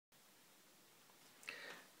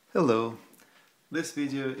Hello, this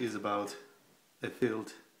video is about a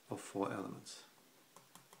field of 4 elements.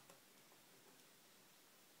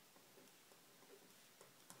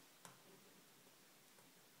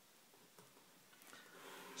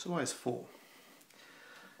 So why is 4?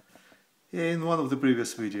 In one of the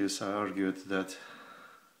previous videos I argued that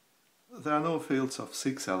there are no fields of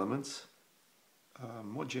 6 elements.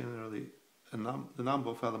 More generally, the number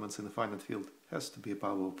of elements in a finite field has to be a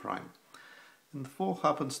power prime. And 4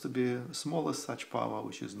 happens to be the smallest such power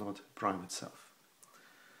which is not prime itself.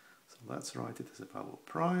 So let's write it as a power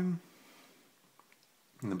prime.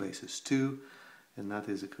 And the base is 2, and that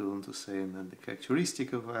is equivalent to saying that the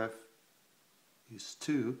characteristic of f is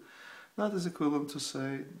 2. That is equivalent to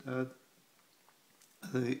say that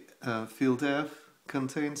the field f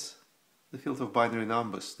contains the field of binary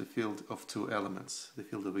numbers, the field of 2 elements, the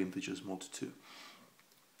field of integers mod 2.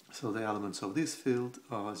 So the elements of this field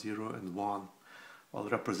are 0 and 1, or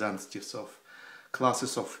representatives of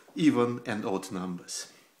classes of even and odd numbers.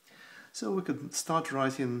 So we could start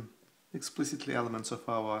writing explicitly elements of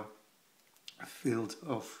our field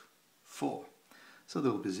of 4. So there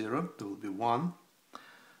will be 0, there will be 1,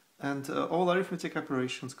 and all arithmetic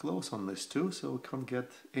operations close on these two, so we can't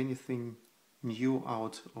get anything new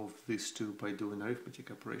out of these two by doing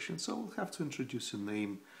arithmetic operations. So we'll have to introduce a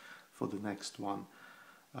name for the next one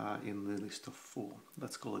in the list of 4.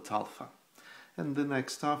 Let's call it alpha. And the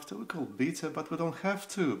next after we call beta, but we don't have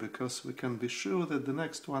to, because we can be sure that the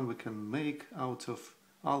next one we can make out of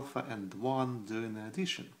alpha and 1 doing the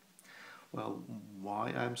addition. Well,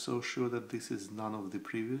 why I'm so sure that this is none of the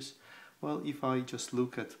previous? Well, if I just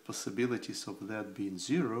look at possibilities of that being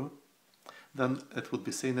 0, then it would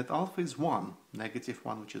be saying that alpha is 1, negative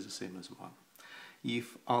 1, which is the same as 1.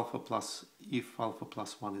 If alpha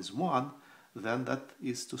plus 1 is 1, then that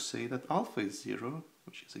is to say that alpha is 0,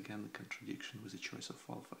 which is again a contradiction with the choice of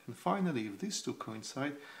alpha. And finally, if these two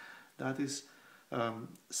coincide, that is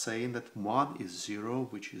saying that 1 is 0,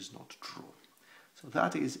 which is not true. So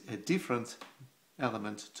that is a different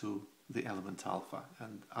element to the element alpha,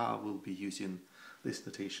 and I will be using this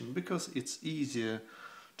notation because it's easier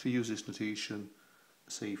to use this notation,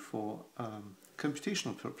 say, for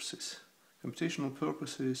computational purposes. Computational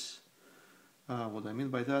purposes, what I mean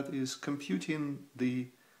by that is computing the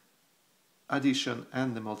addition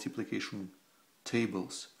and the multiplication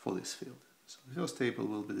tables for this field. So the first table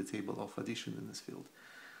will be the table of addition in this field.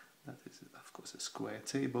 That is, of course, a square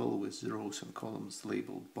table with rows and columns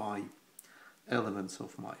labeled by elements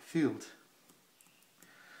of my field.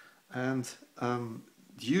 And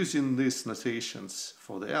using these notations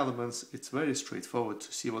for the elements, it's very straightforward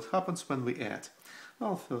to see what happens when we add.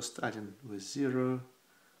 Well, first adding with 0,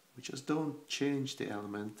 we just don't change the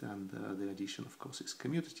element, and the addition, of course, is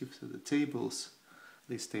commutative, so the tables,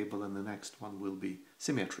 this table and the next one will be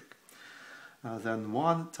symmetric. Then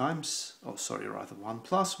 1 plus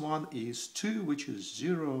 1 is 2, which is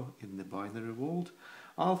 0 in the binary world.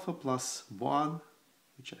 Alpha plus 1,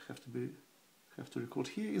 which I have to record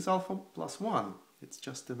here, is alpha plus 1. It's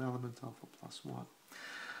just an element alpha plus 1.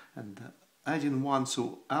 And adding 1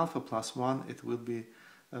 to alpha plus 1, it will be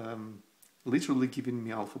literally giving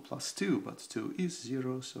me alpha plus 2, but 2 is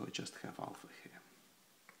 0, so I just have alpha here.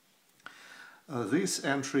 This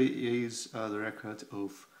entry is the record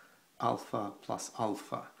of alpha plus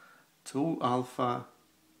alpha. 2 alpha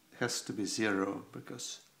has to be 0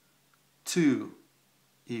 because 2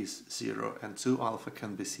 is 0, and 2 alpha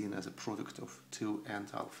can be seen as a product of 2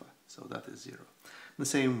 and alpha, so that is 0. In the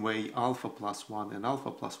same way, alpha plus 1 and alpha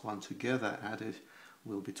plus 1 together added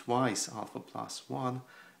will be twice alpha plus 1,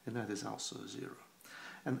 and that is also 0.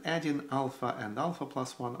 And adding alpha and alpha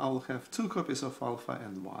plus 1, I will have 2 copies of alpha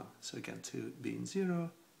and 1. So again, 2 being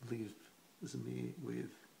 0 leaves me with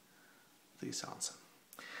this answer.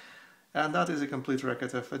 And that is a complete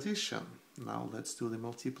record of addition. Now let's do the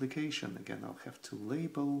multiplication. Again, I'll have to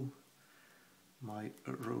label my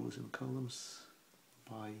rows and columns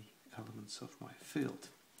by elements of my field.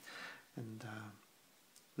 And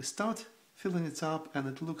we start filling it up, and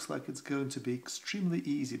it looks like it's going to be extremely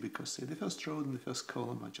easy because, say, the first row and the first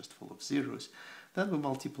column are just full of zeros. Then we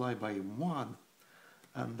multiply by 1,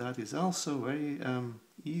 and that is also very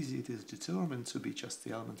easy. It is determined to be just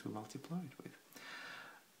the element we multiplied with.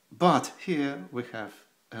 But here we have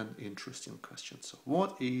an interesting question. So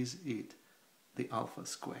what is it, the alpha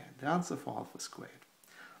squared, the answer for alpha squared?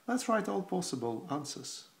 Let's write all possible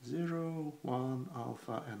answers: 0, 1,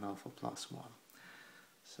 alpha, and alpha plus 1.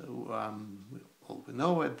 So all we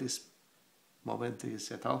know at this moment is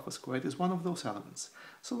that alpha squared is one of those elements.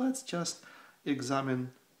 So let's just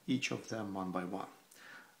examine each of them one by one.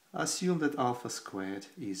 Assume that alpha squared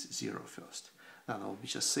is 0 first. Now we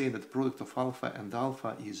just say that the product of alpha and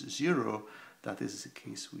alpha is 0. That is the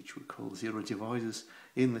case which we call zero divisors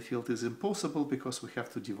in the field is impossible, because we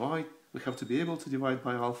have to divide, we have to be able to divide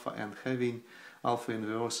by alpha, and having alpha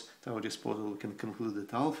inverse at our disposal, we can conclude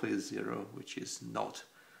that alpha is 0, which is not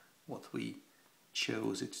what we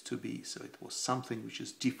chose it to be. So it was something which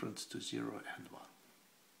is different to 0 and 1.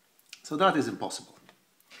 So that is impossible.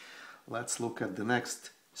 Let's look at the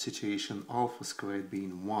next situation, alpha squared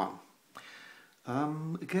being 1.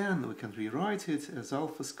 Again, we can rewrite it as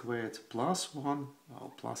alpha squared plus 1,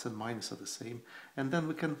 well, plus and minus are the same, and then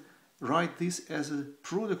we can write this as a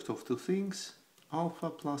product of two things, alpha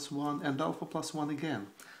plus 1 and alpha plus 1 again.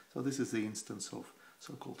 So this is the instance of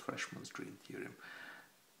so-called Freshman's dream theorem.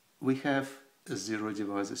 We have a zero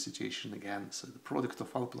divisor situation again, so the product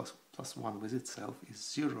of alpha plus 1 with itself is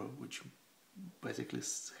 0, which basically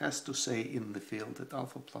has to say in the field that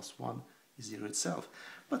alpha plus 1 is 0 itself,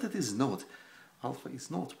 but it is not. Alpha is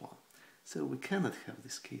not 1, so we cannot have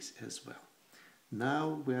this case as well.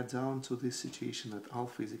 Now we are down to this situation that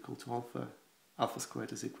alpha is equal to alpha, alpha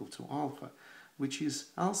squared is equal to alpha, which is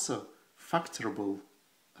also factorable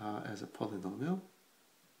as a polynomial.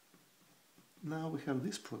 Now we have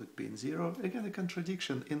this product being 0, again a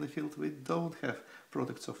contradiction. In the field we don't have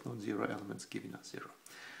products of non-zero elements giving us 0.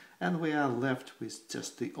 And we are left with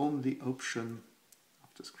just the only option,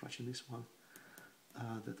 after scratching this one,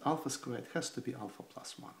 that alpha squared has to be alpha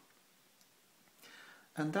plus 1.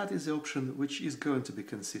 And that is the option which is going to be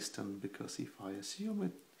consistent, because if I assume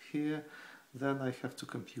it here, then I have to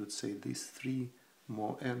compute, say, these 3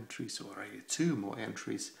 more entries, or really 2 more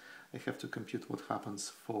entries. I have to compute what happens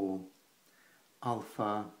for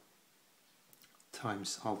alpha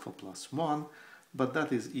times alpha plus 1, but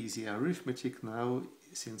that is easy arithmetic now,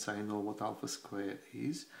 since I know what alpha squared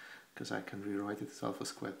is, because I can rewrite it as alpha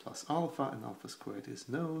squared plus alpha, and alpha squared is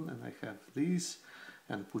known, and I have these,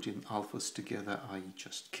 and putting alphas together I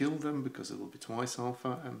just kill them, because it will be twice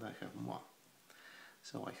alpha, and I have 1.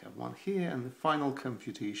 So I have 1 here, and the final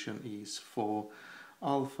computation is for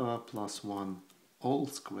alpha plus 1 all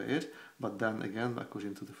squared, but then again,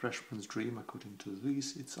 according to the Freshman's dream, according to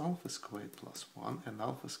this, it's alpha squared plus 1, and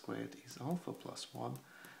alpha squared is alpha plus 1,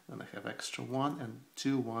 and I have extra 1, and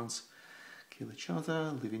 2 1s kill each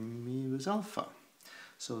other, leaving me with alpha.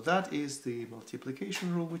 So that is the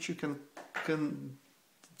multiplication rule, which you can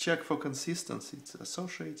check for consistency. It's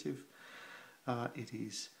associative, it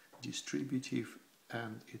is distributive,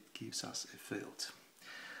 and it gives us a field.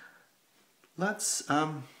 Let's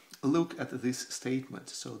look at this statement.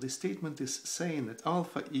 So this statement is saying that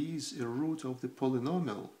alpha is a root of the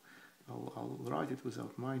polynomial. I'll write it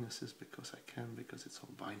without minuses because I can, because it's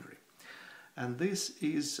all binary. And this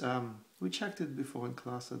is, we checked it before in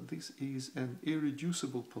class, that this is an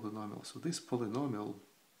irreducible polynomial. So this polynomial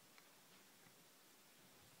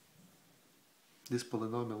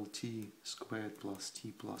t squared plus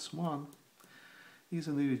t plus 1 is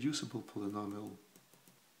an irreducible polynomial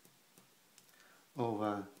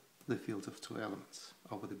over the field of 2 elements,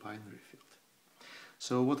 over the binary field.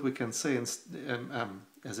 So what we can say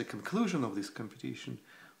as a conclusion of this computation,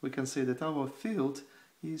 we can say that our field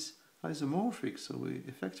is isomorphic. So we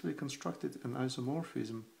effectively constructed an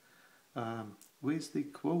isomorphism with the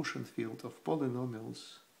quotient field of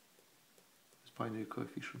polynomials with binary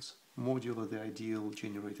coefficients modulo the ideal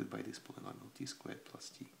generated by this polynomial t squared plus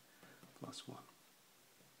t plus 1.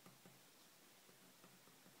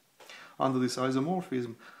 Under this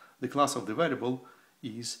isomorphism, the class of the variable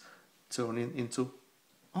is turning into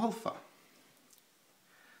alpha.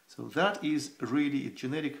 So that is really a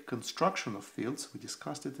generic construction of fields. We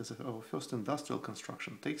discussed it as our first industrial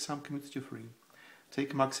construction. Take some commutative ring,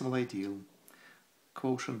 take maximal ideal,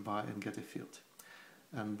 quotient by, and get a field.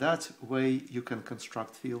 And that way you can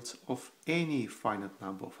construct fields of any finite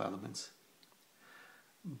number of elements.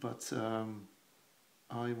 But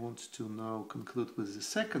I want to now conclude with the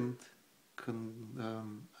second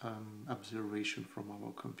observation from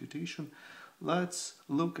our computation. Let's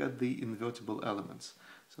look at the invertible elements.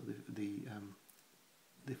 So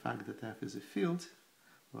the fact that f is a field,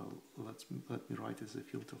 well, let me write as a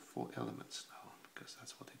field of 4 elements now, because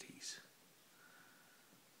that's what it is.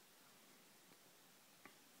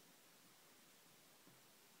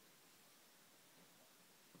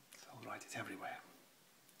 So I'll write it everywhere.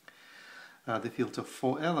 The field of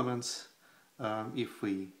 4 elements, if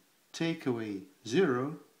we take away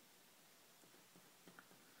 0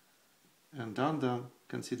 and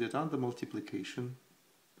consider it under multiplication,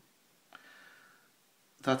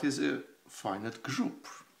 that is a finite group,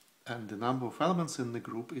 and the number of elements in the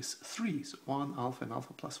group is 3, so 1, alpha, and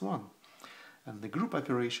alpha plus 1. And the group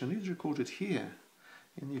operation is recorded here,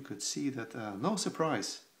 And you could see that, no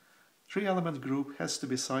surprise, 3-element group has to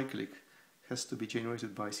be cyclic, has to be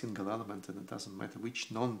generated by a single element, and it doesn't matter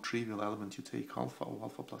which non-trivial element you take, alpha or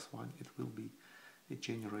alpha plus 1, it will be a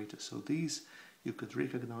generator. So these you could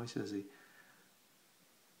recognize as a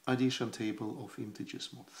addition table of integers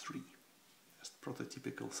mod 3, as the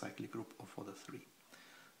prototypical cyclic group of order 3.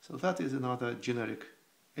 So that is another generic,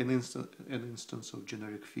 an instance of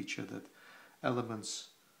generic feature that elements,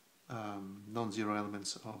 non-zero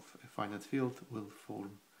elements of a finite field will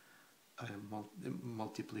form a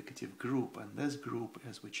multiplicative group, and this group,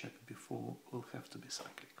 as we checked before, will have to be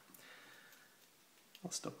cyclic.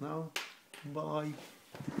 I'll stop now. Bye.